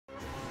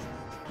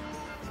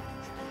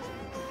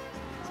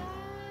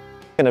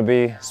Gonna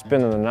be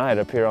spending the night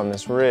up here on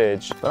this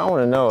ridge, but I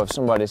want to know if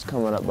somebody's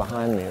coming up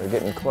behind me or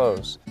getting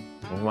close.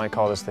 We might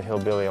call this the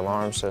Hillbilly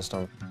alarm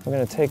system. I'm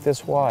gonna take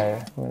this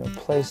wire, I'm gonna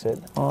place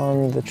it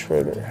on the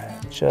trigger,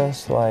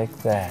 just like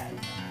that.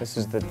 This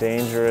is the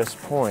dangerous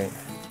point.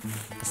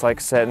 It's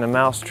like setting a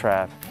mouse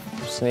trap.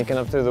 I'm sneaking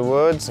up through the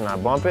woods and I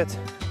bump it,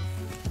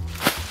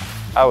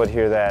 I would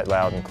hear that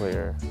loud and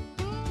clear.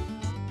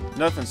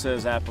 Nothing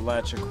says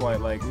Appalachia quite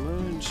like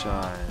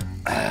moonshine.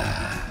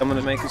 I'm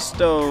gonna make a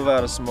stove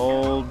out of some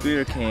old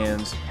beer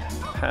cans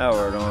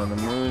powered on the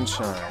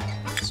moonshine.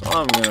 So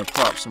I'm gonna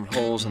pop some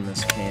holes in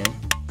this can,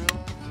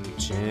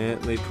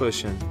 gently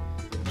pushing.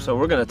 So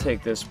we're gonna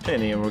take this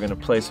penny and we're gonna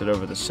place it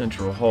over the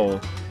central hole,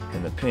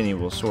 and the penny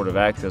will sort of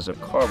act as a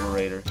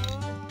carburetor.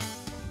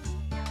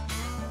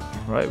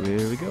 Right,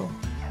 here we go.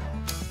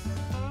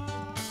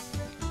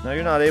 Now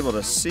you're not able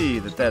to see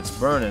that that's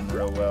burning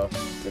real well,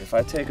 but if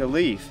I take a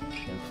leaf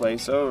and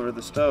place over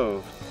the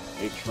stove,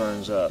 it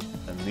burns up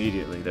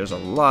immediately. There's a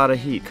lot of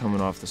heat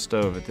coming off the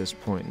stove at this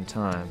point in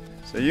time.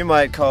 So you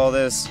might call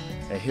this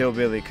a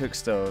Hillbilly cook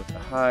stove, a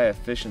high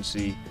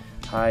efficiency,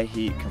 high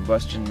heat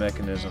combustion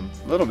mechanism.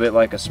 A little bit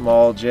like a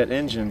small jet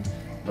engine,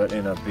 but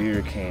in a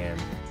beer can.